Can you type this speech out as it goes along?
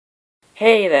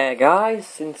Hey there guys,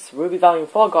 since Rwby Volume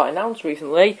 4 got announced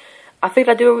recently, I think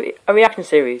I'd do a reaction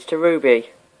series to Rwby.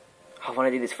 I want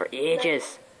to do this for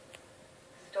ages.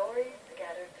 Stories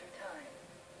scattered through time.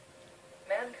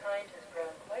 Mankind has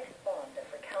grown quite fond of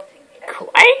recounting the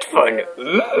Quite fun!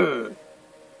 Ooh.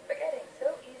 forgetting so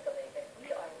easily that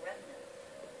we are remnants,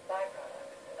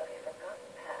 byproducts of a forgotten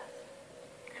past.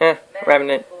 Huh,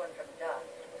 remnant. Born from dust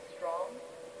was strong,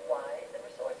 wise, and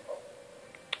resourceful.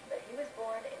 But he was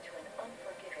born into an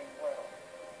unforgiving world.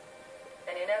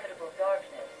 An inevitable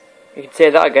darkness. You can say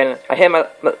that again. I hit my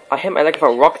leg with a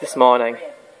rock this morning.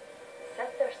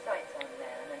 Set their sights on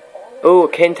man and all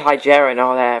of Ooh, Kintai Jera and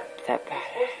all that. forces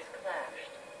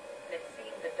clashed, and it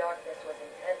seemed the darkness was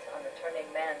intent on returning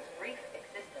man's brief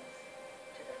existence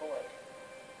to the void.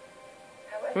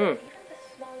 However, even the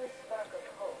smallest spark of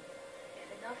hope is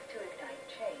enough to ignite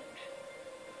change.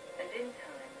 And in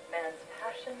time, man's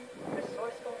passion,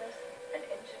 resourcefulness, and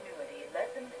ingenuity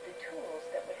led them to the tools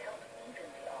that would help even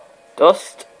the odds.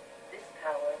 Dust. This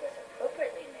power was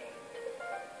appropriately named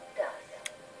dust.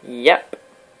 Yep.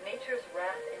 Nature's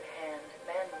wrath in hand,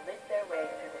 man lit their way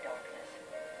through the darkness.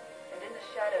 And in the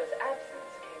shadow's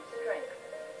absence came strength,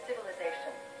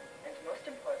 civilization, and most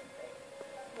importantly,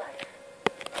 life.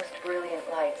 Most brilliant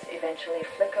lights eventually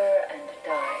flicker and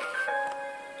die.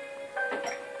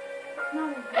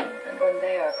 And when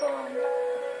they are gone,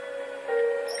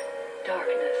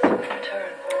 darkness will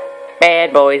return.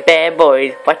 Bad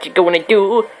boys, what you gonna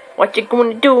do? What you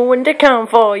gonna do when they come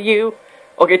for you?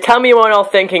 Okay, tell me you weren't all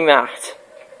thinking that.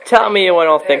 Tell me you weren't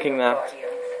all thinking that.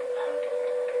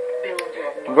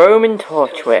 Roman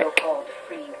Torchwick. So-called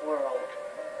free world.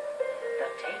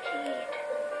 But take heed.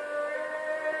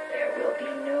 There will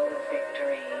be no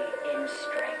victory in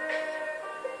strength.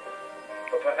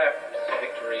 But perhaps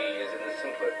victory is in the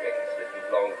simpler things that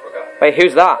you've long forgotten. Wait,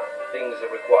 who's that? Things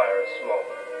that require a small.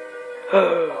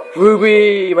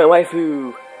 Rwby, my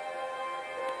waifu.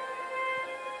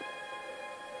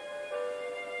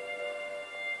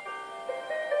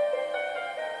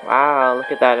 Wow,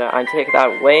 look at that. I take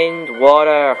that wind,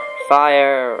 water,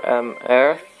 fire,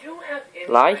 earth,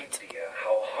 light. Idea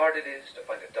how hard it is to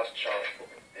find a dust charge book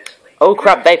this late. Oh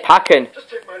crap, they packing. Just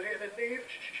take my leave and leave.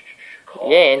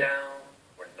 Calm Yeah. down.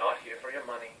 We're not here for your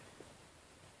money.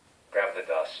 Grab the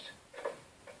dust.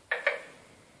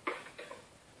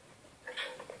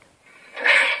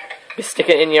 You stick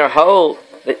it in your hole.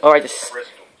 Alright, Crystals.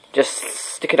 just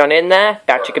stick it on in there.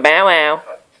 Bow chicka bow wow.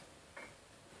 Cut.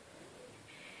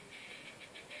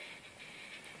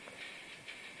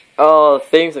 Oh,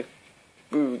 things like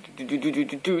waiting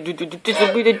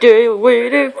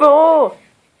for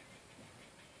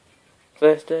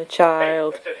just a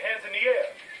child. I said hands in the air.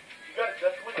 You got a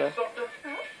dust with or something?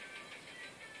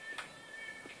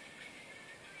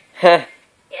 Heh.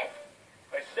 Yes?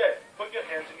 I said, put your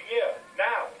hands in the air.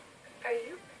 Now. Are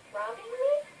you robbing me?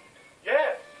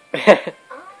 Yes.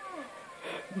 Oh.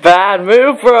 Bad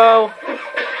move, bro.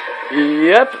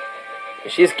 Yep.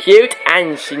 She's cute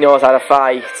and she knows how to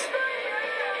fight.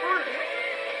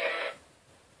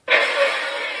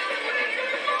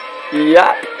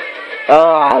 Yep.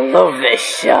 Oh, I love this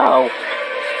show.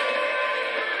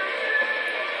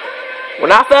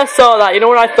 When I first saw that, you know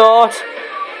what I thought?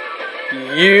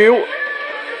 You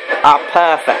are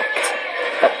perfect.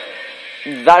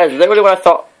 That is literally what I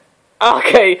thought.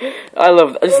 Okay,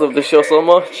 I just love the show so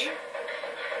much.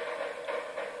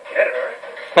 Get her.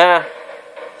 Ah,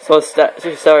 so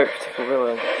stereotypical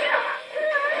villain.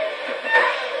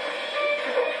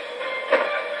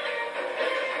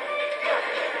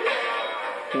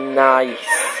 Nice.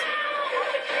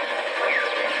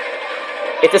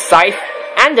 It's a scythe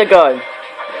and a gun.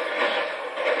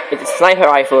 It's a sniper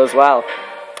rifle as well.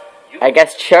 I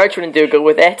guess Church wouldn't do good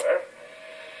with it.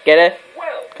 Get it?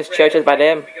 Well, Because Church is by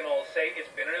them. we can all say it's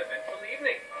been an eventful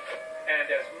evening.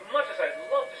 And as much as I'd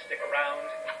love to stick around,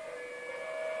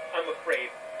 I'm afraid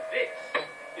this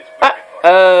is where we part.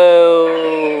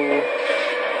 Oh.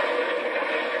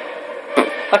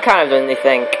 What kind of doesn't he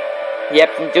think?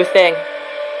 Yep, do thing.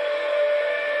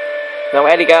 Now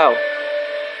where'd he go?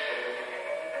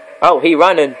 Oh, he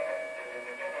running. Okay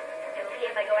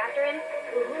if I go after him?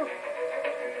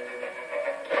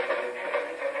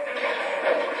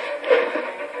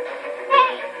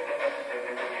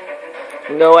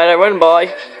 Nowhere to run,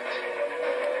 boy.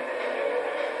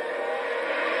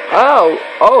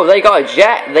 Oh, they got a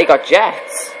jet. They got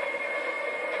jets.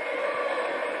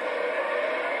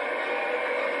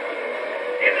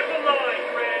 Into the line,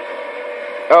 friend.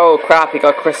 Oh crap, he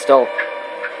got crystal.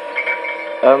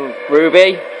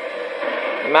 Rwby,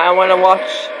 you might want to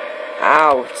watch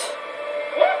out.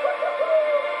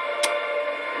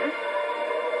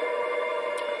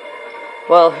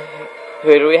 Well,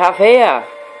 who do we have here?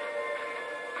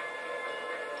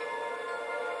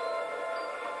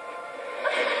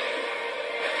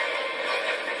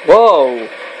 Whoa!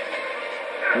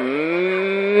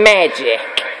 Magic.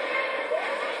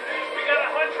 We got a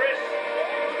huntress.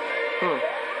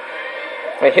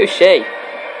 Wait, who's she?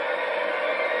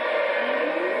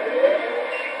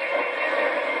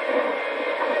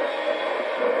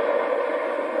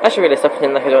 I should really stop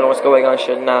pretending like I don't know what's going on,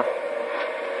 shouldn't I?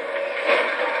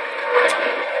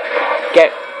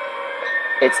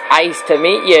 It's ice to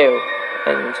meet you.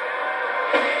 And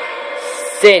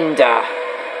Cinder.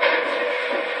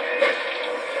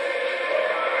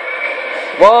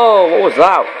 Whoa, what was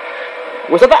that?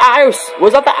 Was that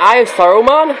the eye of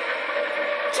Saruman?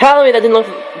 Tell me that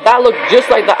looked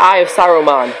just like the eye of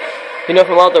Saruman. You know,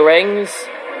 from Lord of the Rings?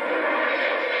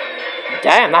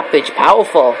 Damn, that bitch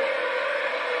powerful.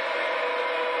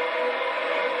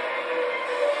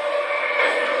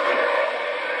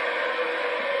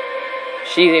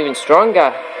 She's even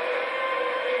stronger.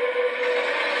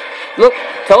 Look,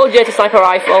 told you it's a sniper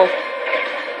rifle.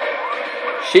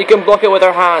 She can block it with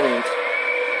her hand.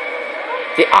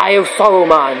 The Eye of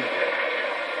Saruman.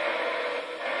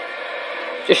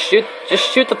 Just shoot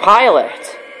the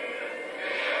pilot.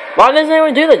 Why doesn't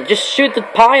anyone do that? Just shoot the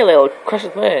pilot or crash the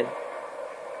plane.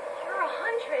 You're a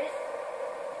huntress.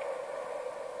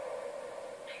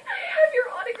 I have your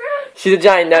autograph. She's a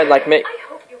giant nerd like me. I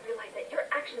hope you realize that your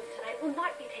actions tonight will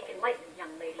not be taken lightly,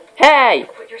 young lady. Hey! You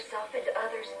put yourself and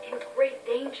others in great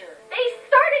danger. They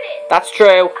started it! That's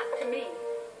true. Up to me.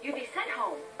 You'd be sent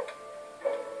home.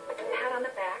 With a pat on the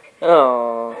back.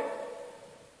 Oh.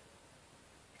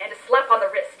 And a slap on the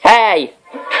wrist. Hey!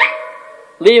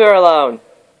 Leave her alone.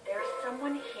 There's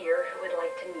someone here who would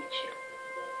like to meet you.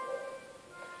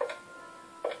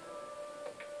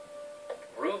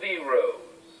 Ruby Rose.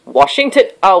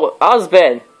 Washington? Oh,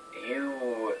 Osborne.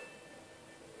 You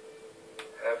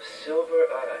have silver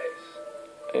eyes.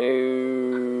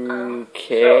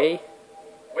 Okay. So,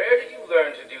 where did you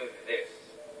learn to do this?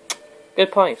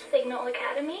 Good point. Signal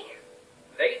Academy?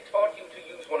 They taught you to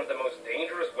use one of the most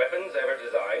dangerous weapons ever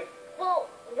designed? Well,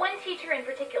 one teacher in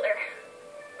particular.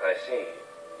 I see.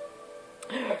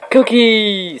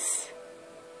 Cookies!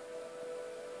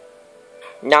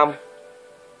 Nom.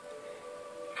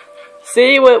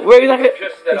 See, we're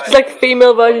it's like the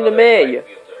female version of me. Of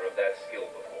that skill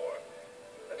before.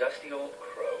 A dusty old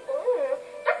crow.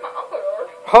 That's my uncle.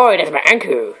 Hi, that's my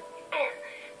uncle.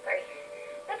 Sorry.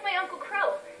 That's my Uncle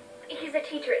Crow. He's a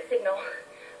teacher at Signal.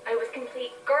 I was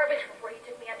complete garbage before he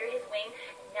took me under his wing.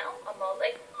 Now I'm all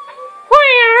like...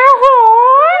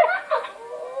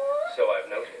 So I've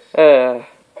noticed.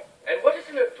 And what is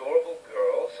an adorable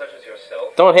girl such as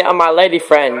yourself? Don't hit on my lady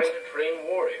friend. Trying to train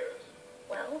warriors.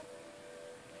 Well,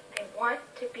 I want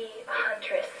to be a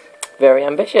huntress. Very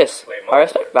ambitious. I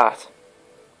respect that.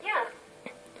 Yeah.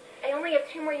 I only have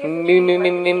 2 more years.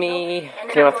 Me.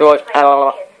 Clear my throat.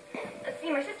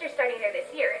 See, my sister's starting there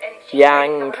this year, and she's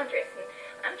Yang. trying to become a huntress.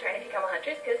 And I'm trying to become a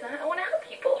huntress because I want to help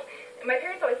people. And my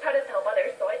parents always taught us to help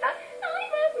others, so I thought,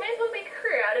 I might as well make a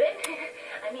career out of it.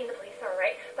 I mean, the police are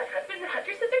alright, but husbands and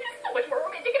huntresses are just so much more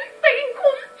romantic and exciting.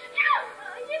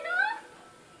 You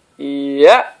know?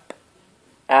 Yep.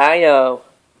 I know.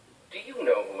 Do you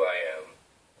know who I am?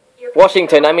 You're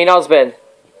Washington, I mean Osborne.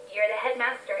 You're the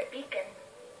headmaster at Beacon.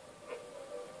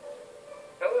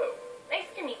 Hello. Nice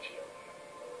to meet you.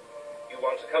 You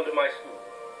want to come to my school?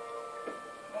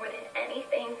 More than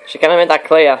anything. She kind of made that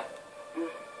clear.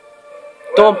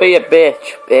 Don't be a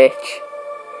bitch, bitch.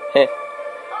 Oh,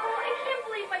 I can't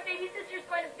believe my baby sister's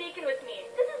going to Beacon with me.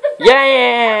 This is the best.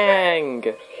 Yang!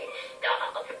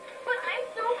 Stop. But I'm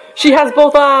so... She has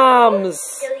both arms!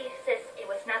 Silly sis, it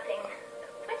was nothing.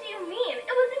 What do you mean?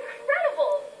 It was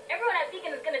incredible. Everyone at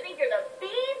Beacon is going to think you're the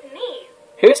bee's knees.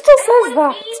 Who still I says don't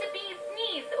want that? to be the bee's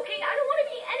knees, okay? I don't want to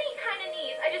be any kind of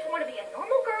knees. I just want to be a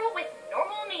normal girl with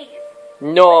normal knees.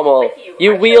 Normal.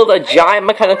 You wield a giant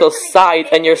mechanical scythe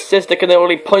and your sister can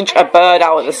only punch a bird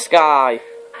out of the sky.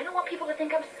 I don't want people to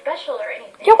think I'm special or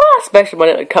anything. You are special when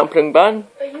it's a comforting bun.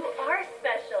 But you are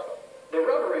special. The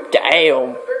Rotary.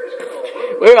 Damn.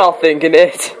 We're all thinking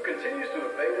it. Continues to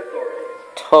evade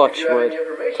authorities. Torchwood.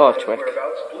 Torchwick.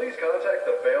 Please contact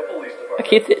the Vale Police I Department.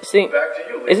 keep seeing. Back to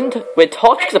you, Lisa. Isn't. Wait,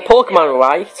 Torchwick's a Pokemon,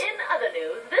 right? In other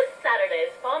news, this Saturday's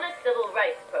Fauna Civil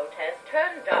Rights protest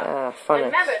turned dark funny.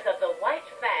 when members of the White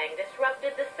Fang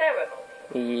disrupted the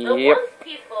ceremony. The Yep. once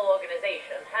peaceful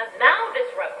organization has now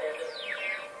disrupted.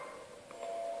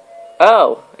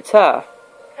 Oh, it's her.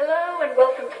 Hello and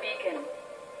welcome to Beacon.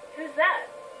 Who's that?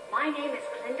 My name is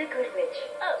Glinda Goodwitch.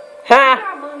 Oh, Ha! you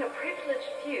are among a privileged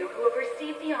privileged few who have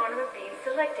received the honor of being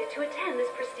selected to attend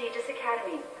this prestigious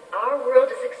academy. Our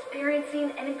world is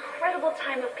experiencing an incredible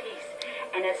time of peace,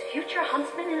 and as future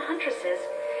huntsmen and huntresses,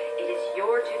 it is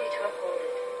your duty to uphold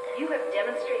it. You have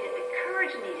demonstrated the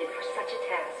courage needed for such a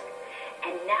task,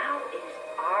 and now it is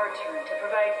our turn to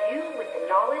provide you with the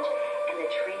knowledge and the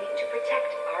training to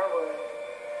protect our world.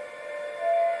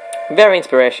 Very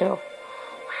inspirational.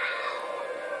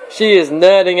 She is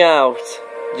nerding out.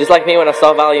 Just like me when I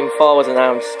saw Volume 4 was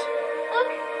announced.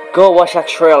 Look! Go watch that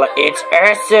trailer, it's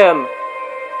awesome!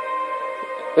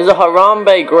 There's a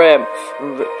Rwby Grim.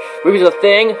 Ruby's a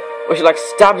thing where she like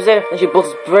stabs it and she pulls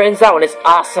his brains out and it's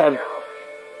awesome.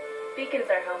 Beacons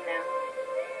are home now.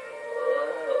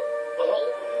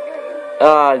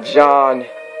 Ah, John.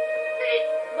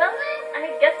 Well,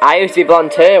 I guess I used to be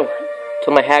blonde too.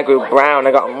 Till my hair grew brown,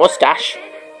 I got a mustache.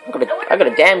 I got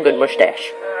a damn good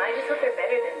mustache. I just hope they're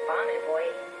better than Bonnet Boy.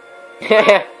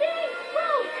 Haha. Yay!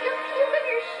 Whoa! You put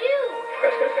your shoe!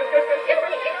 Get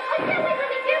away from me!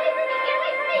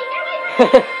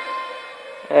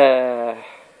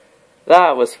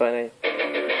 That was funny.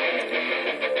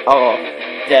 Oh,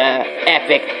 the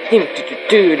epic.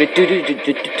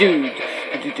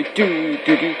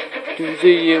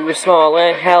 See you were small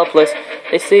and helpless.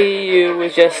 They see you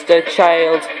as just a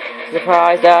child.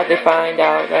 Surprised that they find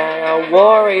out that a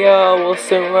warrior will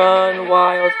soon run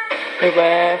wild.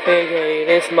 Prepare for your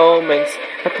greatest moments.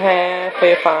 Prepare for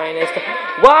your finest.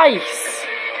 Weiss!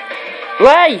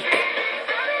 Blake!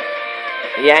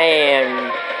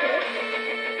 Yam!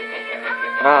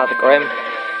 Ah, the Grim.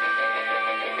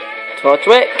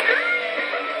 Torchwick.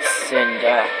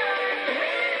 Cinder.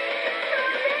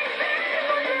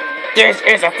 This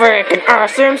is a freaking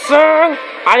awesome song!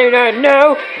 I do not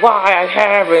know why I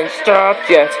haven't stopped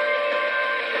yet.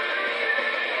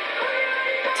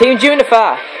 Team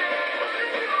Juniper!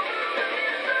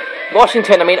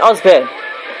 Washington, I mean Osborne.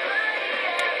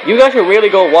 You guys should really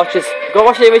go watch this. Go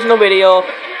watch the original video.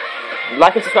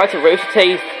 Like and subscribe to Rooster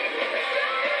Teeth.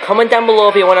 Comment down below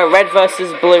if you want a red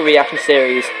versus blue reaction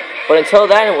series. But until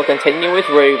then, we'll continue with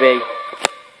Rwby.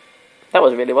 That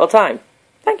was really well timed.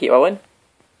 Thank you, Owen.